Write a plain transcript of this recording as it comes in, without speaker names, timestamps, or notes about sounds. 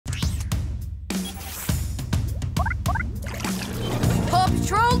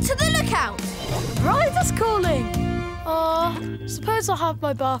to the lookout! Ryder's calling! Suppose I'll have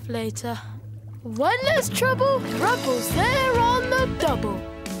my bath later. When there's trouble, Rubble's there on the double.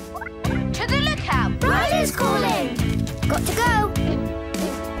 To the lookout! Ryder's calling! Got to go!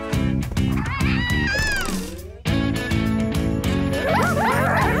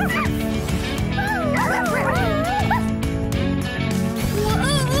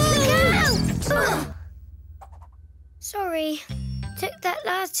 Sorry, took that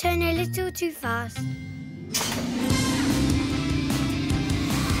last turn a little too fast.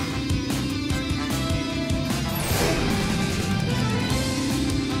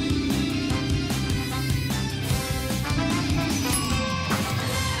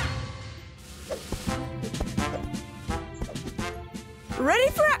 Ready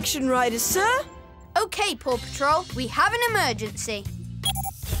for action, Riders, sir? OK, Paw Patrol, we have an emergency.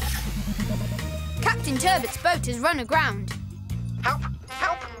 Captain Turbot's boat has run aground. Help!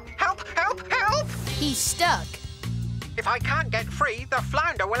 Help! Help! Help! Help! He's stuck. If I can't get free, the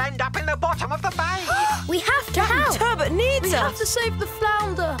flounder will end up in the bottom of the bay. We have to Captain help! Turbot needs We us. have to save the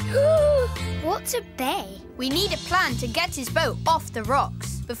flounder. What's a bay? We need a plan to get his boat off the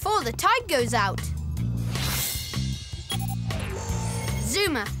rocks before the tide goes out.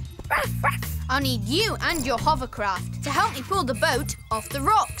 Zuma, I'll need you and your hovercraft to help me pull the boat off the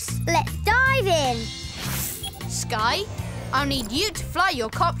rocks. Let's dive in! Sky, I'll need you to fly your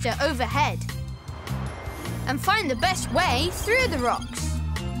copter overhead and find the best way through the rocks.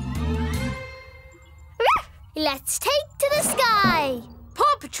 Let's take to the sky!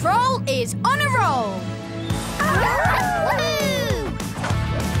 Paw Patrol is on a roll! Woohoo!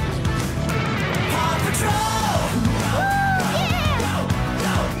 Paw Patrol!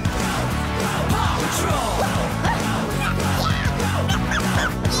 Paw Patrol!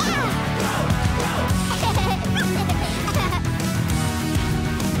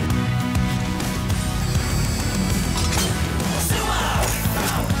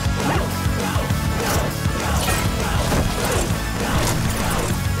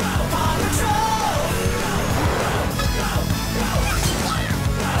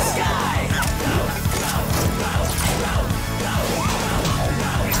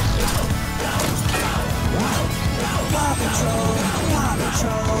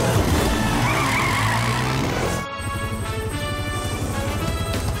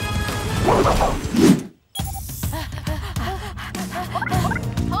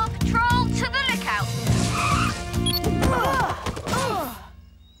 Paw Patrol to the lookout!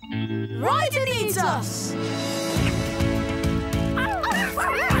 Ryder needs us.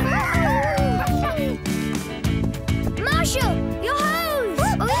 Marshall, your hose!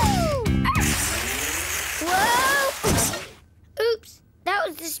 Whoa! Oops, that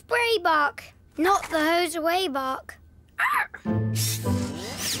was the spray bark, not the hose away bark.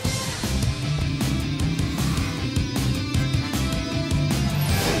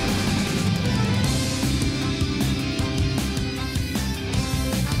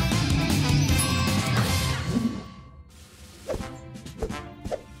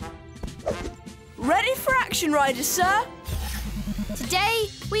 Ready for action, Ryder, sir? Today,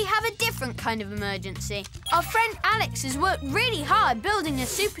 we have a different kind of emergency. Our friend Alex has worked really hard building a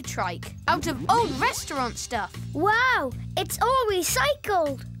super trike out of old restaurant stuff. Wow, it's all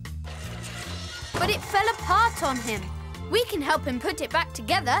recycled. But it fell apart on him. We can help him put it back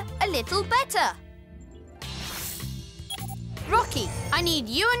together a little better. Rocky, I need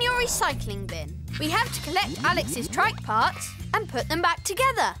you and your recycling bin. We have to collect Alex's trike parts and put them back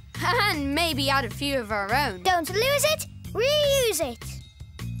together. And maybe add a few of our own. Don't lose it, reuse it.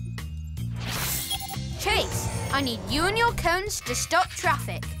 Chase, I need you and your cones to stop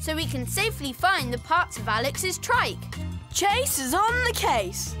traffic so we can safely find the parts of Alex's trike. Chase is on the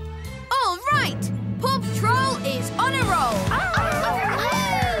case. All right, Paw Patrol is on a roll.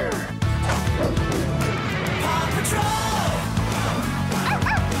 Paw Patrol!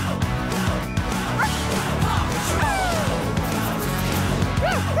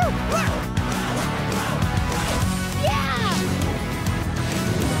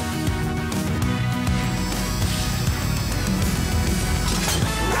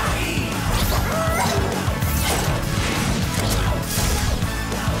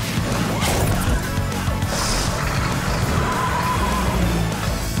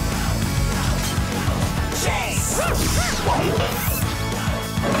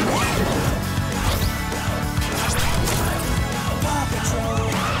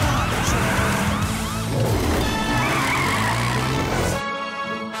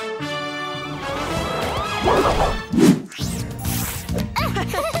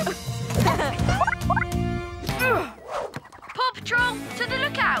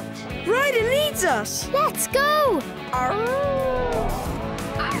 us. Let's go!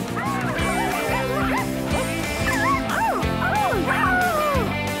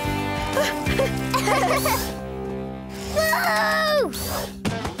 Whoa!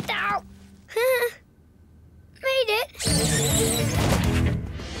 Ow. Made it.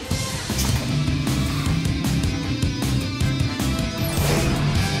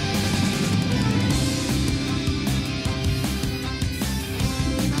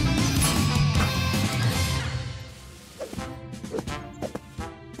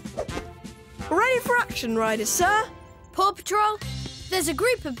 Ready for action, Ryder, sir. Paw Patrol, there's a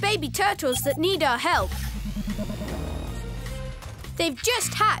group of baby turtles that need our help. They've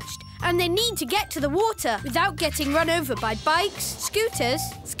just hatched and they need to get to the water without getting run over by bikes, scooters,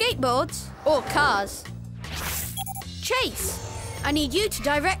 skateboards or cars. Chase, I need you to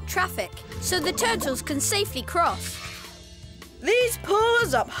direct traffic so the turtles can safely cross. These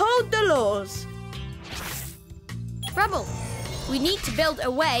paws uphold the laws. Rubble, we need to build a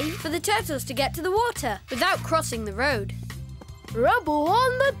way for the turtles to get to the water without crossing the road. Rubble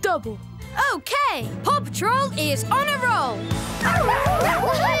on the double. OK, Paw Patrol is on a roll.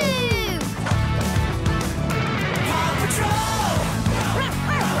 Woohoo! Paw Patrol! Paw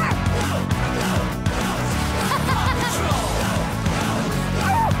Patrol!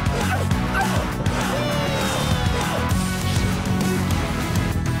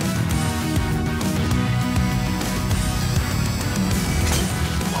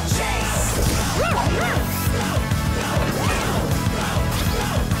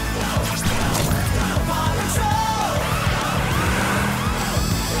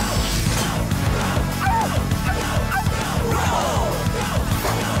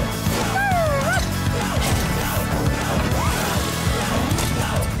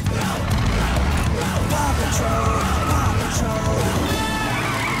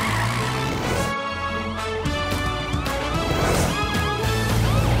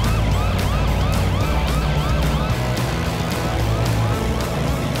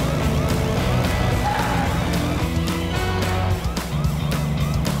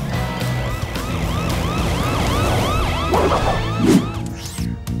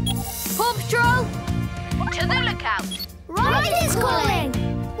 Paw Patrol, to the lookout. Ryder's calling!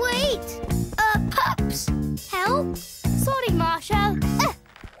 Wait! Pups! Help! Sorry, Marshall.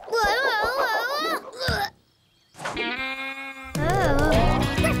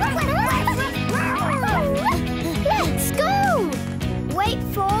 Let's go! Wait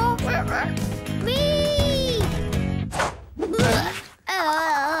for me!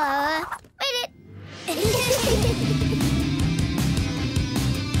 Made it!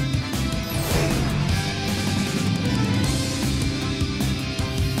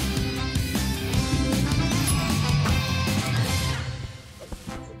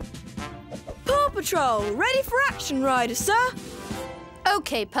 Paw Patrol, ready for action, Ryder, sir.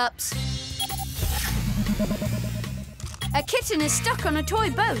 OK, pups. A kitten is stuck on a toy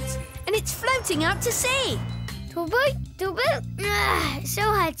boat and it's floating out to sea. Toolboot, toolboot. So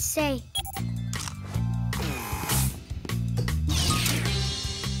hard to say.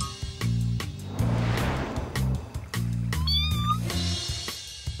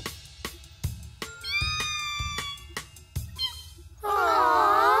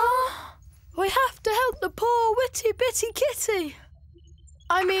 We have to help the poor witty bitty kitty.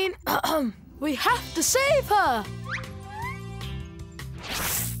 I mean, we have to save her.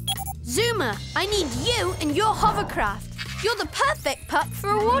 Zuma, I need you and your hovercraft. You're the perfect pup for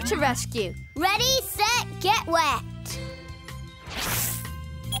a water rescue. Ready, set, get wet.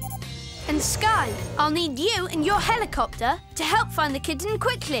 And Sky, I'll need you and your helicopter to help find the kitten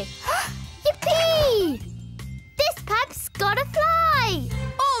quickly. Yippee! This pup's gotta fly.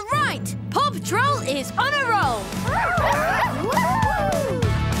 All right, Paw Patrol is on a roll.